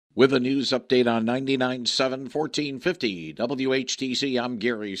With a news update on 99.7 1450 WHTC, I'm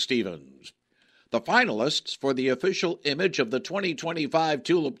Gary Stevens. The finalists for the official image of the 2025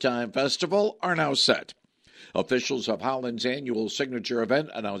 Tulip Time Festival are now set. Officials of Holland's annual signature event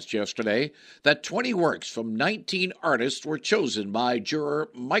announced yesterday that 20 works from 19 artists were chosen by juror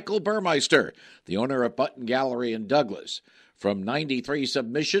Michael Burmeister, the owner of Button Gallery in Douglas, from 93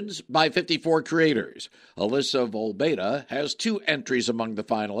 submissions by 54 creators. Alyssa Volbeda has 2 entries among the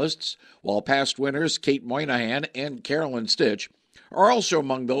finalists, while past winners Kate Moynihan and Carolyn Stitch are also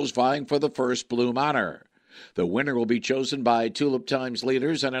among those vying for the first Bloom honor. The winner will be chosen by Tulip Time's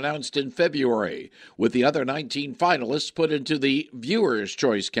leaders and announced in February, with the other 19 finalists put into the Viewer's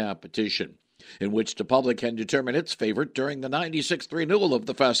Choice competition, in which the public can determine its favorite during the 96th renewal of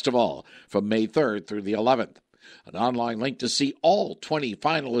the festival from May 3rd through the 11th. An online link to see all 20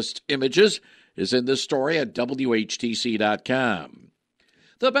 finalist images is in this story at WHTC.com.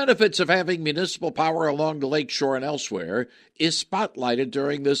 The benefits of having municipal power along the lakeshore and elsewhere is spotlighted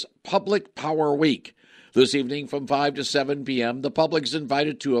during this Public Power Week. This evening from 5 to 7 p.m., the public is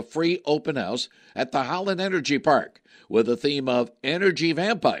invited to a free open house at the Holland Energy Park with a theme of energy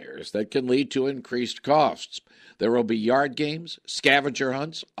vampires that can lead to increased costs. There will be yard games, scavenger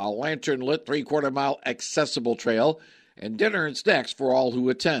hunts, a lantern-lit 3/4-mile accessible trail, and dinner and snacks for all who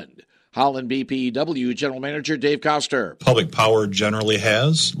attend. Holland BPW General Manager Dave Koster. Public power generally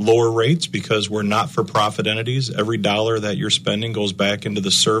has lower rates because we're not-for-profit entities. Every dollar that you're spending goes back into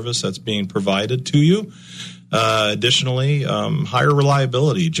the service that's being provided to you. Additionally, higher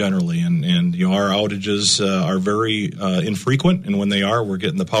reliability generally, and our outages are very infrequent, and when they are, we're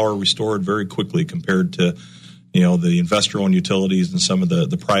getting the power restored very quickly compared to the investor-owned utilities and some of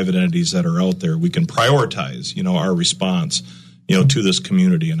the private entities that are out there. We can prioritize our response to this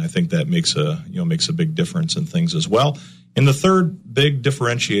community, and I think that makes a big difference in things as well. And the third big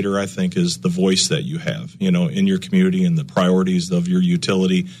differentiator, I think, is the voice that you have, in your community and the priorities of your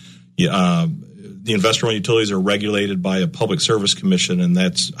utility. The investor-owned utilities are regulated by a public service commission, and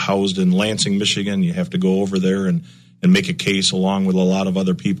that's housed in Lansing, Michigan. You have to go over there and make a case along with a lot of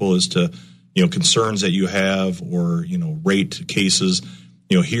other people as to concerns that you have or rate cases.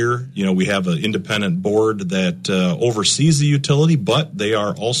 Here, we have an independent board that oversees the utility, but they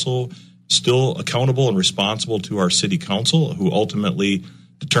are also still accountable and responsible to our city council, who ultimately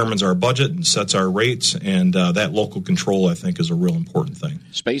determines our budget and sets our rates, and that local control, I think, is a real important thing.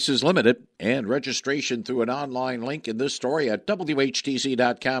 Space is limited, and registration through an online link in this story at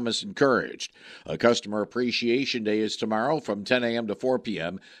WHTC.com is encouraged. A Customer Appreciation Day is tomorrow from 10 a.m. to 4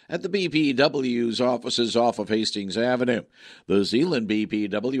 p.m. at the BPW's offices off of Hastings Avenue. The Zeeland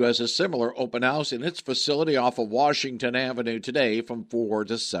BPW has a similar open house in its facility off of Washington Avenue today from 4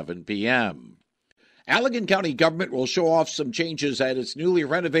 to 7 p.m. Allegan County government will show off some changes at its newly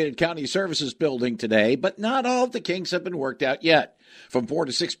renovated County Services building today, but not all of the kinks have been worked out yet. From 4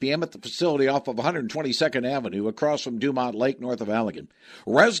 to 6 p.m. at the facility off of 122nd Avenue, across from Dumont Lake, north of Allegan.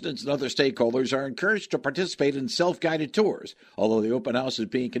 Residents and other stakeholders are encouraged to participate in self-guided tours, although the open house is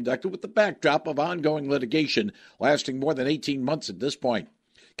being conducted with the backdrop of ongoing litigation lasting more than 18 months at this point.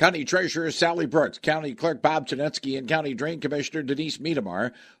 County Treasurer Sally Brooks, County Clerk Bob Janetsky, and County Drain Commissioner Denise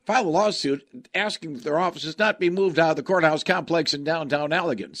Miedemar filed a lawsuit asking that their offices not be moved out of the courthouse complex in downtown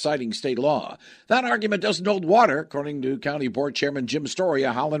Allegan, citing state law. That argument doesn't hold water, according to County Board Chairman Jim Story,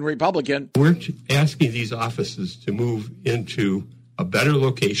 a Holland Republican. We're asking these offices to move into a better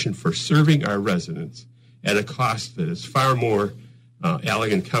location for serving our residents at a cost that is far more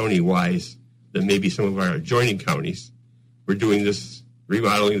Allegan County-wise than maybe some of our adjoining counties. We're doing this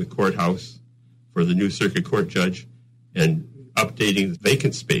remodeling the courthouse for the new circuit court judge and updating the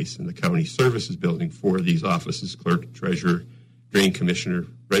vacant space in the county services building for these offices, clerk, treasurer, drain commissioner,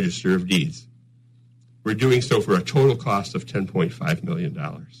 register of deeds. We're doing so for a total cost of $10.5 million.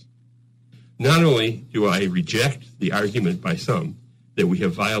 Not only do I reject the argument by some that we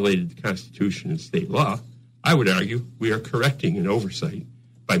have violated the Constitution and state law, I would argue we are correcting an oversight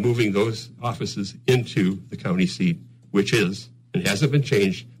by moving those offices into the county seat, which is and hasn't been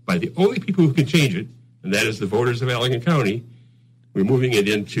changed by the only people who can change it, and that is the voters of Allegan County. We're moving it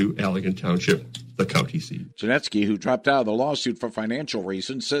into Allegan Township, the county seat. Janetsky, who dropped out of the lawsuit for financial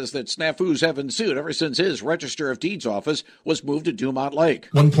reasons, says that snafus have ensued ever since his Register of Deeds office was moved to Dumont Lake.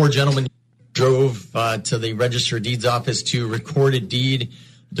 One poor gentleman drove to the Register of Deeds office to record a deed.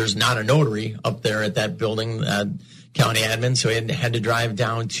 There's not a notary up there at that building, county admin, so he had to drive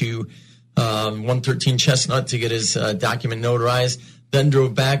down to 113 Chestnut to get his document notarized, then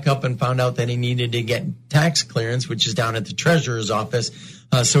drove back up and found out that he needed to get tax clearance, which is down at the treasurer's office.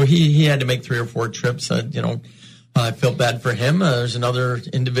 So he had to make 3 or 4 trips, I felt bad for him. There's another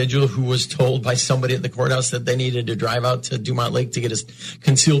individual who was told by somebody at the courthouse that they needed to drive out to Dumont Lake to get his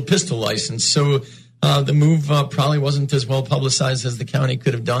concealed pistol license. So the move probably wasn't as well publicized as the county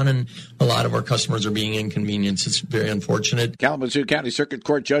could have done, and a lot of our customers are being inconvenienced. It's very unfortunate. Kalamazoo County Circuit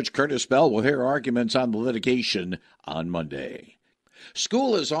Court Judge Curtis Bell will hear arguments on the litigation on Monday.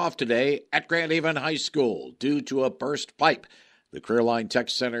 School is off today at Grand Haven High School due to a burst pipe. The Career Line Tech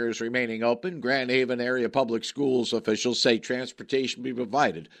Center is remaining open. Grand Haven Area Public Schools officials say transportation will be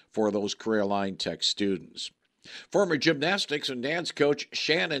provided for those Career Line Tech students. Former gymnastics and dance coach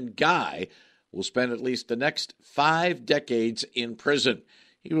Shannon Guy will spend at least the next 5 decades in prison.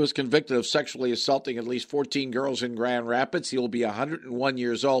 He was convicted of sexually assaulting at least 14 girls in Grand Rapids. He will be 101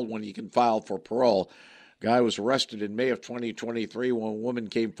 years old when he can file for parole. Guy was arrested in May of 2023 when a woman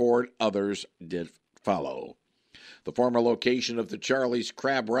came forward. Others did follow. The former location of the Charlie's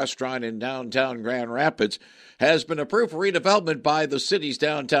Crab Restaurant in downtown Grand Rapids has been approved for redevelopment by the city's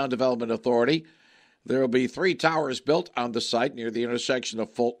Downtown Development Authority. There will be 3 towers built on the site near the intersection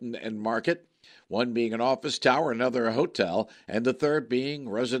of Fulton and Market, one being an office tower, another a hotel, and the third being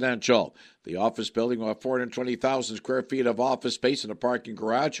residential. The office building will have 420,000 square feet of office space and a parking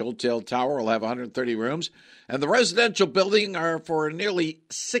garage. Hotel tower will have 130 rooms. And the residential building are for nearly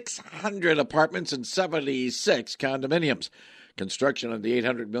 600 apartments and 76 condominiums. Construction on the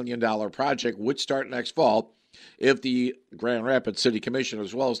 $800 million project would start next fall if the Grand Rapids City Commission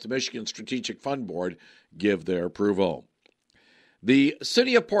as well as the Michigan Strategic Fund Board give their approval. The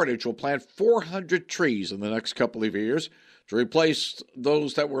city of Portage will plant 400 trees in the next couple of years to replace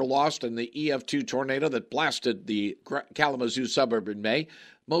those that were lost in the EF2 tornado that blasted the Kalamazoo suburb in May.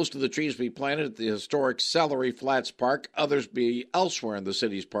 Most of the trees will be planted at the historic Celery Flats Park. Others be elsewhere in the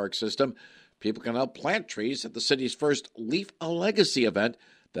city's park system. People can help plant trees at the city's first Leaf a Legacy event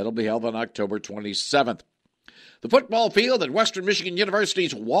that'll be held on October 27th. The football field at Western Michigan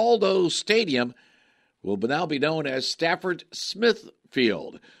University's Waldo Stadium will now be known as Stafford Smith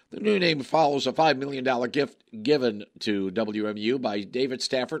Field. The new name follows a $5 million gift given to WMU by David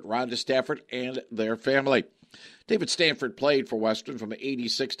Stafford, Rhonda Stafford, and their family. David Stafford played for Western from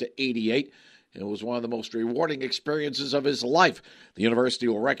 86 to 88. It was one of the most rewarding experiences of his life. The university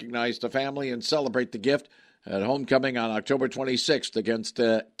will recognize the family and celebrate the gift at homecoming on October 26th against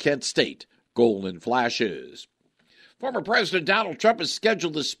the Kent State Golden Flashes. Former President Donald Trump is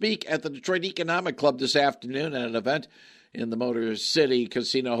scheduled to speak at the Detroit Economic Club this afternoon at an event in the Motor City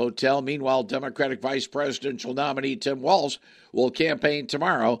Casino Hotel. Meanwhile, Democratic Vice Presidential nominee Tim Walz will campaign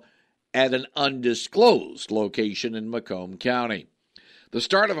tomorrow at an undisclosed location in Macomb County. The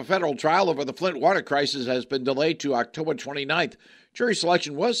start of a federal trial over the Flint water crisis has been delayed to October 29th. Jury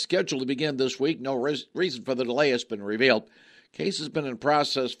selection was scheduled to begin this week. No reason for the delay has been revealed. Case has been in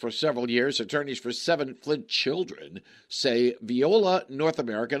process for several years. Attorneys for 7 Flint children say Veolia North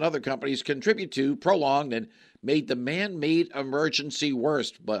America and other companies contribute to, prolonged, and made the man-made emergency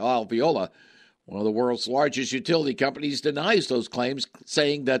worse. But Veolia, one of the world's largest utility companies, denies those claims,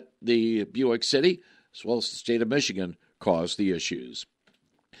 saying that the Buick City, as well as the state of Michigan, caused the issues.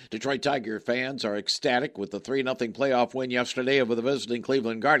 Detroit Tiger fans are ecstatic with the 3-0 playoff win yesterday over the visiting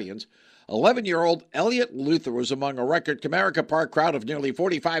Cleveland Guardians. 11-year-old Elliott Luther was among a record Comerica Park crowd of nearly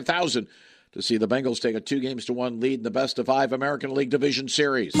 45,000 to see the Bengals take a 2-1 lead in the best-of-5 American League Division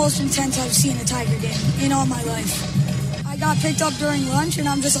Series. Most intense I've seen a Tiger game in all my life. I got picked up during lunch, and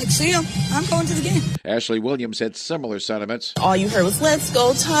I'm just like, see ya, I'm going to the game. Ashley Williams had similar sentiments. All you heard was, let's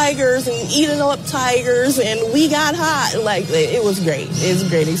go Tigers, and eating up Tigers, and we got hot. Like, it was great. It was a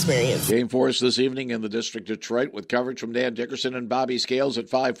great experience. Game 4 is this evening in the District of Detroit with coverage from Dan Dickerson and Bobby Scales at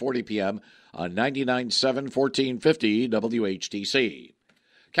 5:40 p.m. on 99.7 1450 WHTC.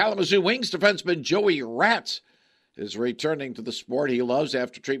 Kalamazoo Wings defenseman Joey Ratz is returning to the sport he loves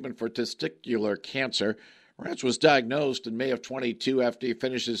after treatment for testicular cancer. Ratz was diagnosed in May of 22 after he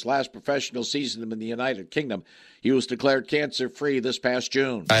finished his last professional season in the United Kingdom. He was declared cancer-free this past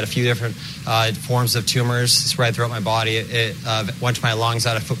June. I had a few different forms of tumors spread throughout my body. It went to my lungs,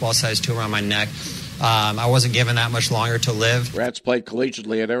 I had a football-sized tumor on my neck. I wasn't given that much longer to live. Ratz played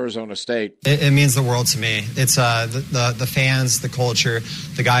collegiately at Arizona State. It means the world to me. It's the fans, the culture,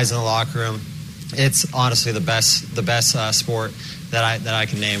 the guys in the locker room. It's honestly the best sport that I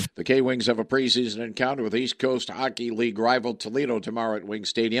can name. The K-Wings have a preseason encounter with East Coast Hockey League rival Toledo tomorrow at Wing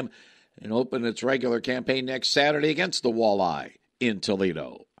Stadium and open its regular campaign next Saturday against the Walleye in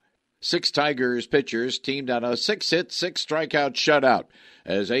Toledo. 6 Tigers pitchers teamed on a 6-hit, 6-strikeout shutout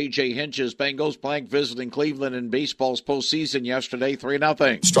as A.J. Hinch's Bengals blanked visiting Cleveland in baseball's postseason yesterday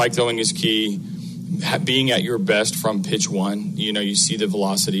 3-0. Strike throwing is key. Being at your best from pitch one, you see the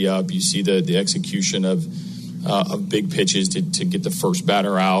velocity up, you see the execution of of big pitches to get the first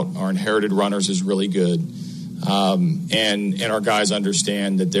batter out. Our inherited runners is really good. And our guys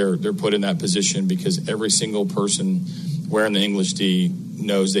understand that they're put in that position because every single person wearing the English D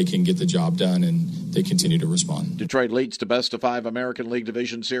knows they can get the job done, and they continue to respond. Detroit leads the best-of-5 American League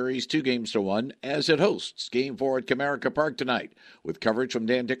Division Series 2-1 as it hosts Game 4 at Comerica Park tonight, with coverage from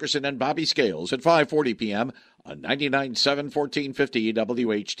Dan Dickerson and Bobby Scales at 5:40 p.m. on 99.7 1450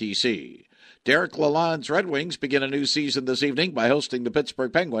 WHTC. Derek Lalonde's Red Wings begin a new season this evening by hosting the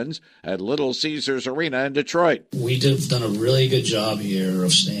Pittsburgh Penguins at Little Caesars Arena in Detroit. We've done a really good job here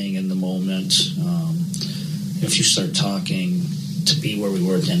of staying in the moment. If you start talking to be where we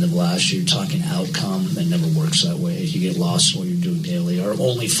were at the end of last year, talking outcome, it never works that way. You get lost in what you're doing daily. Our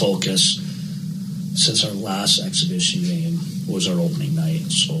only focus since our last exhibition game was our opening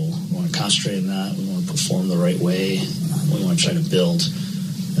night. So we want to concentrate on that. We want to perform the right way. We want to try to build.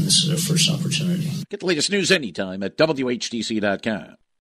 And this is our first opportunity. Get the latest news anytime at WHTC.com.